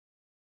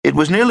It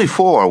was nearly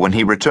 4 when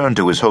he returned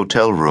to his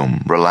hotel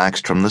room,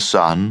 relaxed from the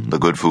sun, the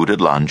good food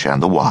at lunch,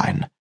 and the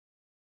wine.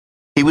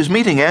 He was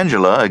meeting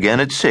Angela again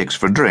at 6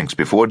 for drinks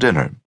before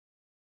dinner.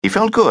 He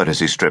felt good as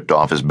he stripped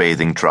off his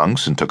bathing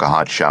trunks and took a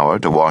hot shower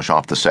to wash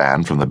off the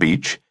sand from the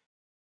beach.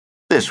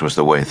 This was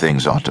the way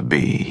things ought to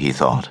be, he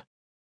thought.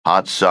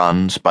 Hot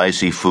sun,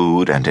 spicy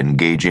food, and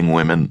engaging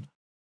women.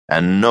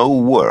 And no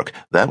work.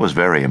 That was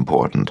very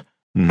important.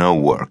 No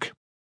work.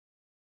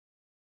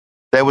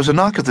 There was a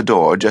knock at the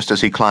door just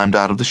as he climbed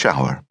out of the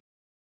shower.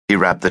 He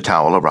wrapped the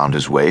towel around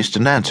his waist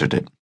and answered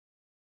it.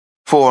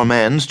 4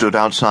 men stood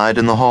outside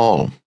in the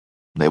hall.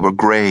 They were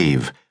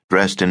grave,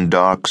 dressed in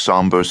dark,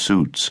 somber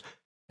suits,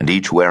 and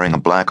each wearing a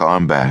black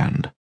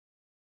armband.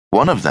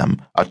 One of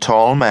them, a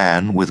tall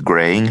man with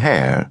graying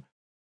hair,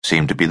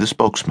 seemed to be the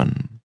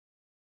spokesman.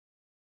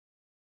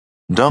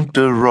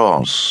 "Dr.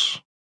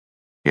 Ross."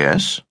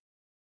 "Yes?"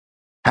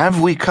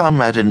 "Have we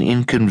come at an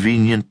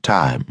inconvenient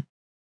time?"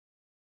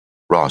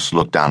 Ross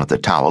looked down at the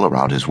towel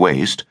around his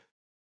waist.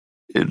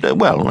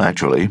 "Well,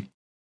 actually."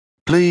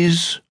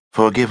 "Please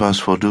forgive us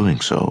for doing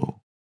so,"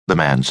 the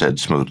man said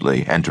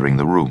smoothly, entering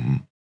the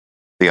room.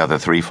 The other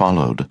 3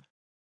 followed.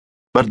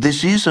 "But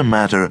this is a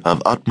matter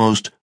of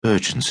utmost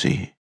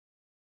urgency."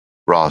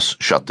 Ross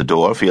shut the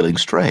door, feeling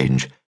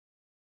strange.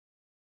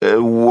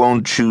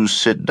 "Won't you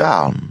sit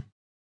down?"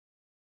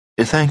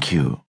 "Thank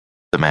you,"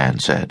 the man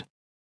said.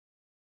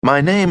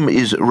 "My name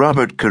is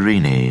Robert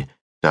Carini,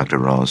 Dr.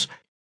 Ross.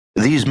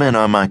 These men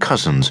are my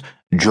cousins,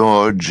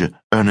 George,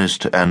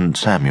 Ernest, and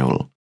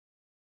Samuel."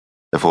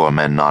 The 4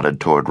 men nodded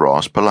toward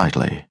Ross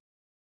politely.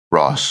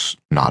 Ross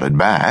nodded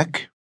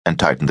back and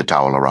tightened the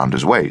towel around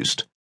his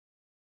waist.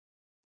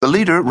 The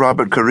leader,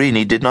 Robert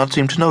Carini, did not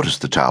seem to notice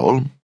the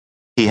towel.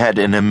 He had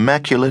an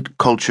immaculate,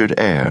 cultured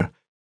air.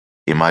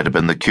 He might have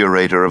been the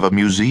curator of a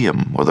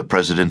museum or the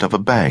president of a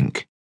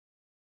bank.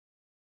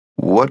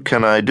 "What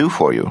can I do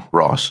for you?"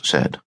 Ross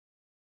said.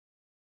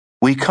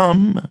 "We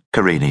come,"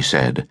 Carini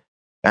said,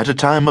 "at a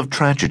time of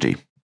tragedy.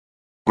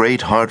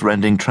 Great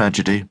heart-rending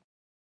tragedy."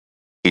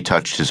 He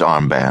touched his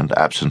armband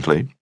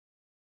absently.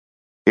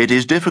 "It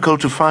is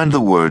difficult to find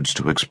the words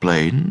to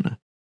explain.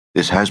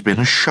 This has been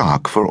a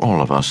shock for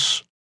all of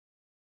us."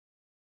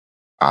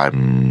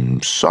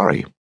 "I'm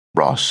sorry,"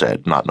 Ross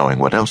said, not knowing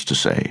what else to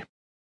say.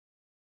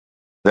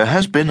 "There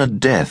has been a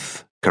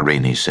death,"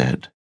 Carini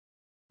said.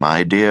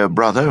 "My dear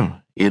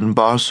brother, in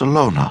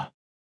Barcelona.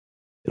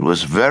 It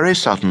was very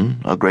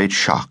sudden, a great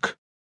shock."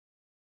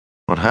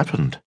 "What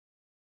happened?"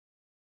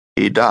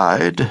 "He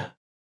died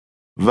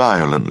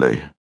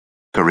violently,"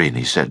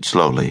 Carini said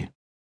slowly.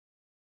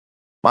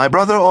 "My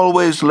brother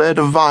always led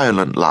a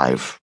violent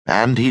life,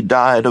 and he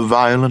died a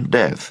violent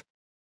death.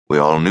 We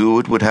all knew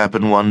it would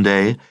happen one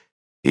day.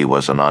 He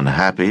was an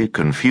unhappy,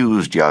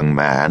 confused young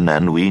man,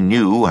 and we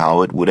knew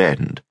how it would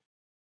end.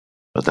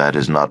 But that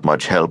is not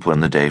much help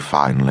when the day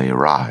finally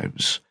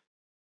arrives.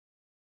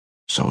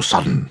 So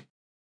sudden."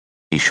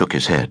 He shook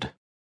his head.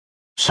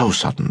 "So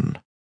sudden."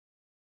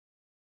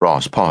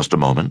 Ross paused a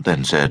moment,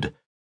 then said,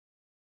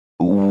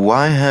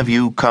 "Why have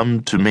you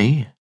come to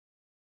me?"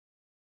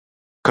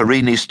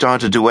 Carini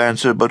started to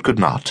answer but could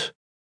not.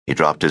 He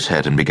dropped his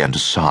head and began to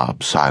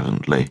sob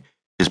silently,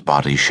 his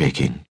body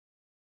shaking.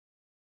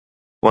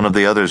 One of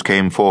the others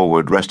came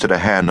forward, rested a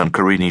hand on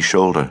Carini's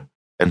shoulder,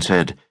 and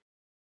said,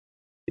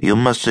 "You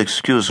must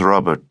excuse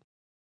Robert.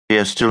 He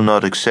has still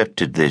not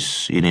accepted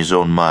this in his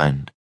own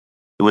mind.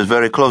 He was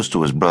very close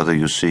to his brother,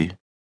 you see.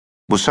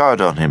 Was hard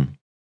on him.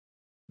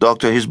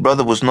 Doctor, his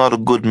brother was not a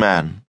good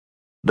man.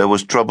 There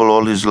was trouble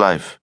all his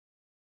life."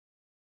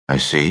 "I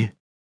see."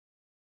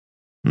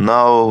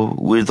 "Now,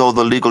 with all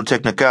the legal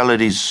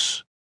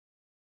technicalities—"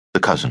 The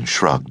cousin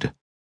shrugged.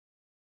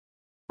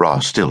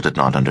 Ross still did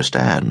not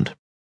understand.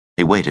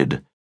 He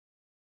waited.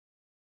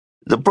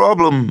 "The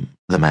problem,"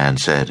 the man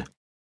said,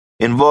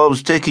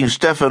 "involves taking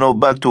Stefano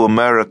back to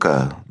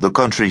America, the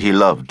country he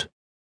loved."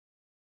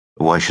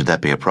 "Why should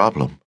that be a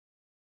problem?"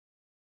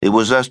 "He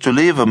was asked to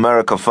leave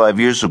America 5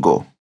 years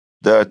ago.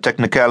 There are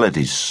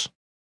technicalities."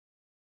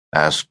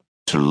 "Asked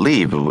to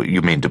leave?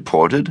 You mean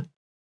deported?"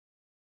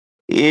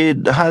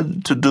 "It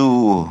had to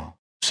do,"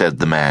 said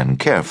the man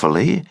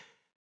carefully,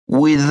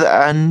 "with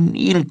an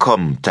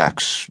income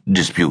tax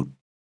dispute.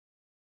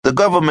 The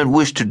government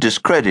wished to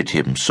discredit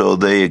him, so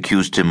they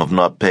accused him of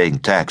not paying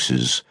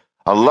taxes.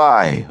 A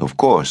lie, of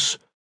course.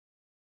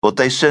 But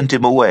they sent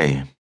him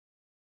away.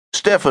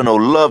 Stefano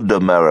loved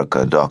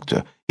America,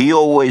 Doctor. He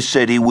always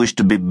said he wished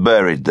to be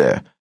buried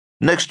there,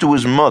 next to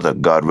his mother,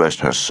 God rest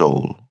her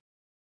soul."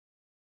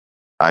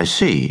 "I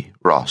see,"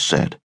 Ross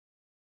said.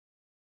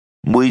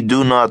 "We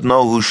do not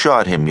know who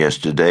shot him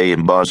yesterday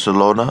in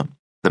Barcelona,"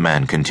 the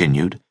man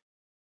continued.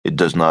 "It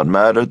does not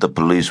matter. The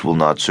police will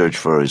not search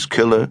for his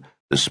killer.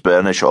 The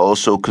Spanish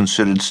also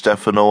considered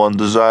Stefano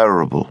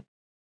undesirable."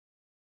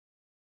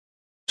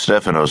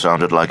 Stefano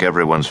sounded like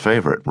everyone's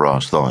favorite,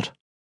 Ross thought.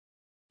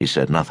 He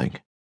said nothing.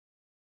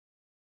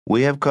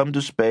 "We have come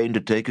to Spain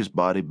to take his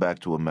body back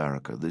to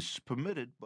America. This is permitted, but..."